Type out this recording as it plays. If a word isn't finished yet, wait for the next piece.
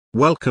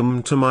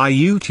Welcome to my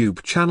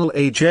YouTube channel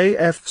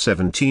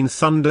JF-17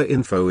 Thunder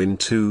Info in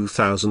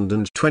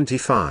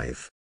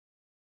 2025.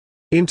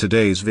 In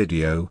today's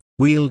video,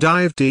 we'll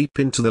dive deep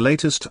into the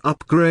latest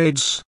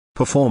upgrades,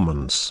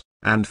 performance,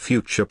 and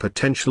future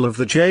potential of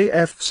the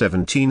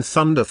JF-17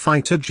 Thunder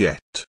fighter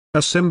jet,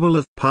 a symbol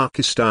of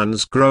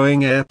Pakistan's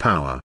growing air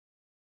power.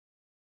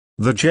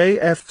 The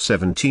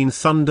JF-17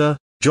 Thunder,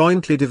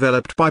 jointly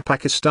developed by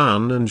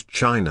Pakistan and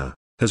China,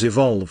 has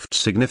evolved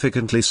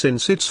significantly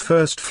since its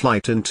first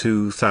flight in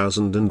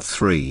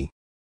 2003.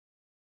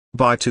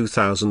 By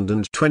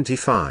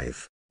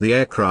 2025, the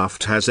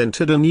aircraft has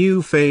entered a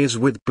new phase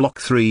with Block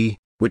 3,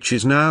 which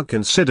is now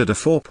considered a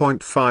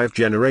 4.5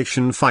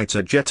 generation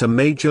fighter jet, a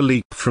major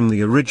leap from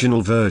the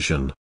original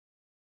version.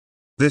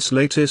 This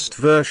latest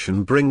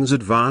version brings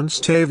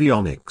advanced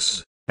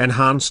avionics,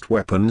 enhanced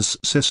weapons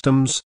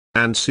systems,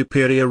 and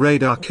superior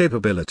radar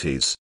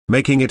capabilities,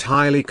 making it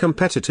highly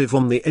competitive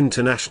on the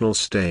international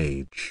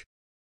stage.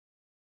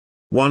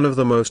 One of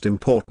the most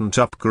important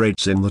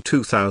upgrades in the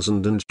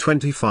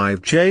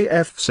 2025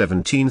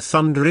 JF-17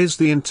 Thunder is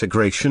the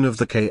integration of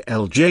the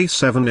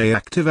KLJ-7A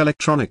active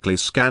electronically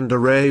scanned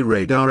array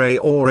radar,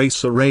 or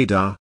AESA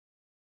radar.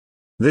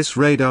 This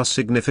radar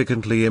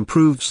significantly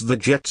improves the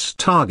jet's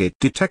target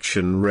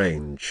detection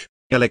range,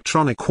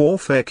 electronic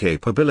warfare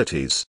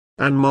capabilities,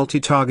 and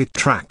multi-target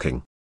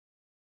tracking.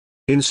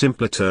 In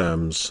simpler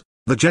terms,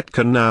 the jet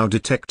can now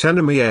detect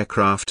enemy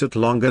aircraft at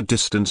longer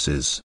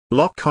distances,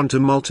 lock onto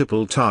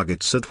multiple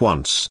targets at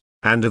once,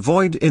 and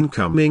avoid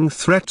incoming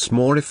threats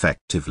more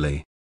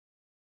effectively.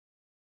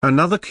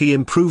 Another key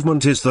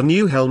improvement is the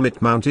new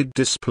helmet-mounted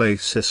display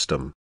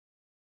system.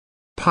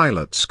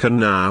 Pilots can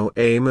now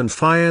aim and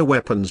fire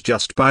weapons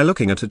just by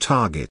looking at a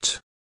target.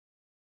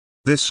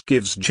 This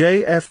gives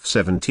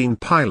JF-17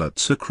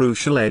 pilots a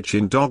crucial edge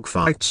in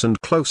dogfights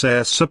and close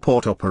air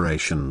support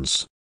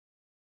operations.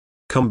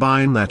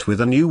 Combine that with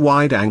a new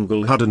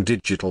wide-angle HUD and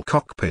digital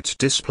cockpit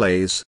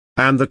displays,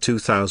 and the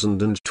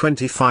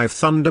 2025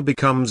 Thunder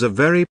becomes a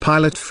very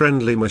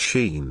pilot-friendly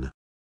machine.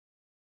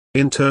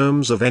 In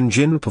terms of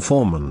engine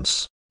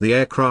performance, the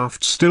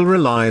aircraft still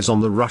relies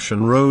on the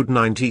Russian Rod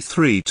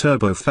 93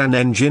 turbofan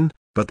engine,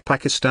 but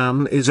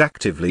Pakistan is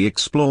actively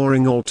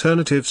exploring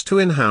alternatives to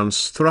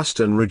enhance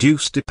thrust and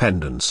reduce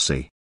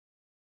dependency.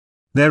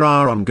 There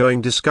are ongoing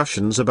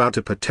discussions about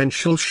a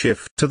potential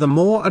shift to the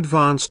more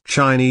advanced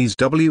Chinese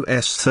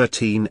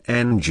WS-13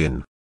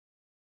 engine.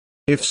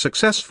 If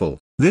successful,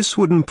 this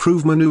would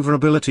improve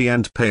maneuverability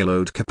and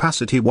payload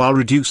capacity while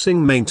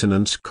reducing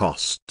maintenance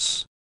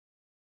costs.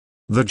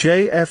 The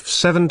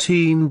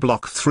JF-17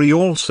 Block 3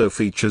 also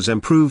features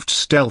improved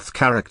stealth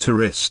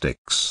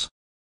characteristics.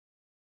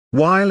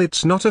 While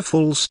it's not a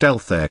full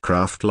stealth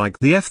aircraft like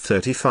the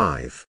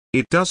F-35,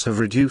 it does have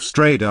reduced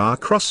radar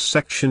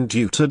cross-section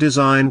due to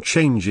design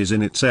changes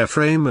in its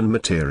airframe and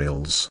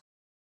materials.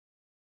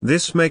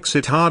 This makes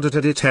it harder to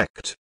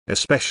detect,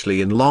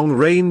 especially in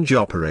long-range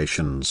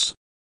operations.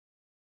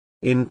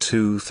 In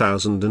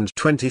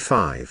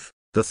 2025,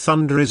 the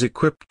Thunder is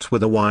equipped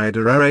with a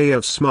wider array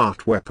of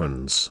smart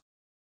weapons.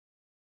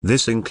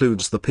 This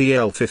includes the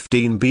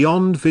PL-15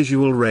 Beyond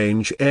Visual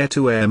Range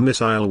air-to-air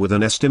missile with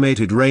an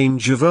estimated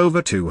range of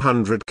over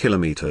 200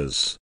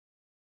 kilometers.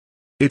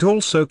 It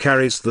also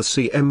carries the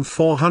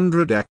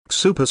CM-400X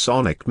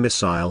supersonic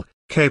missile,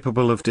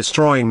 capable of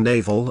destroying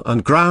naval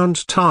and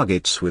ground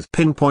targets with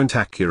pinpoint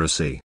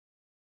accuracy.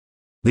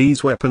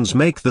 These weapons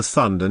make the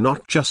Thunder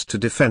not just a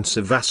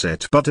defensive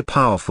asset but a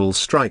powerful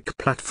strike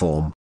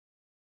platform.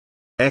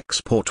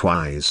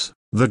 Export-wise,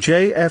 the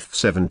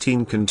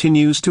JF-17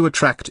 continues to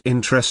attract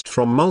interest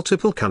from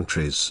multiple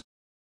countries.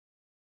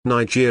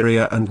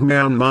 Nigeria and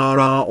Myanmar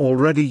are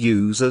already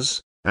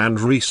users, and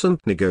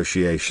recent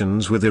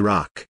negotiations with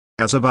Iraq,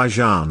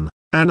 Azerbaijan,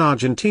 and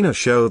Argentina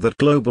show that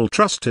global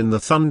trust in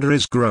the Thunder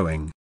is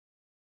growing.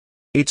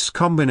 Its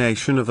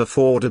combination of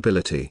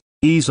affordability,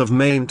 ease of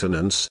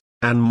maintenance,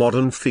 and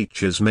modern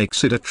features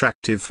makes it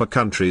attractive for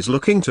countries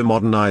looking to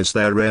modernize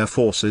their air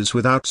forces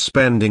without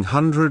spending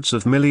hundreds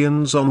of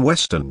millions on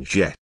Western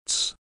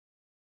jets.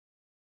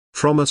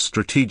 From a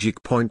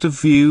strategic point of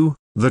view,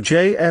 the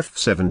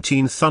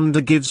JF-17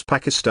 Thunder gives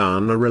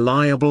Pakistan a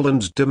reliable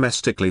and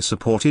domestically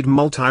supported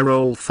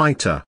multirole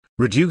fighter,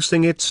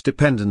 reducing its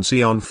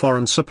dependency on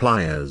foreign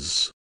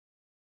suppliers.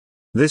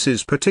 This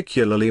is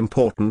particularly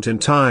important in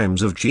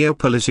times of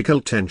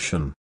geopolitical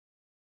tension.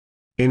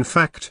 In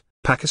fact,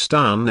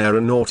 Pakistan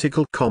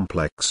Aeronautical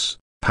Complex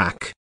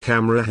 (PAC)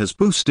 camera has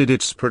boosted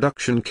its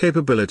production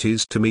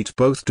capabilities to meet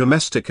both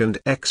domestic and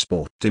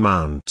export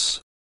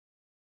demands.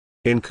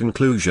 In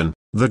conclusion,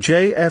 the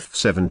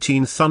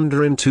JF-17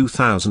 Thunder in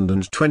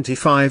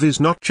 2025 is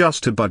not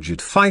just a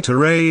budget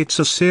fighter, it's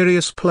a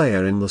serious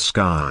player in the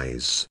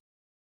skies.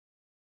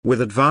 With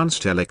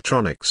advanced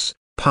electronics,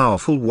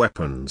 powerful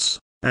weapons,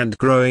 and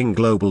growing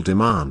global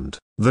demand,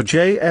 the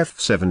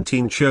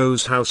JF-17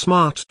 shows how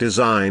smart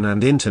design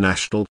and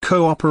international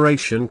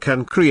cooperation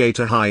can create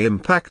a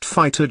high-impact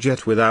fighter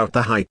jet without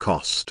the high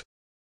cost.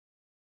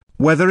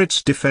 Whether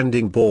it's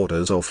defending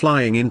borders or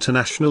flying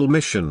international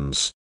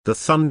missions, the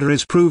Thunder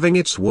is proving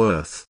its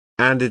worth,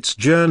 and its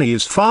journey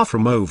is far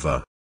from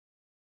over.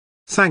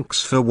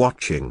 Thanks for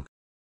watching.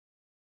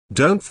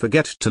 Don't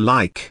forget to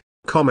like,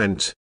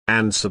 comment,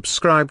 and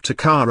subscribe to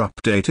Car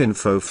Update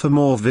Info for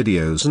more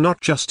videos not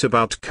just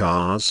about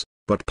cars,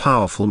 but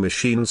powerful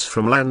machines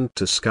from land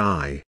to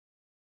sky.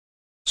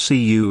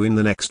 See you in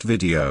the next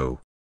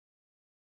video.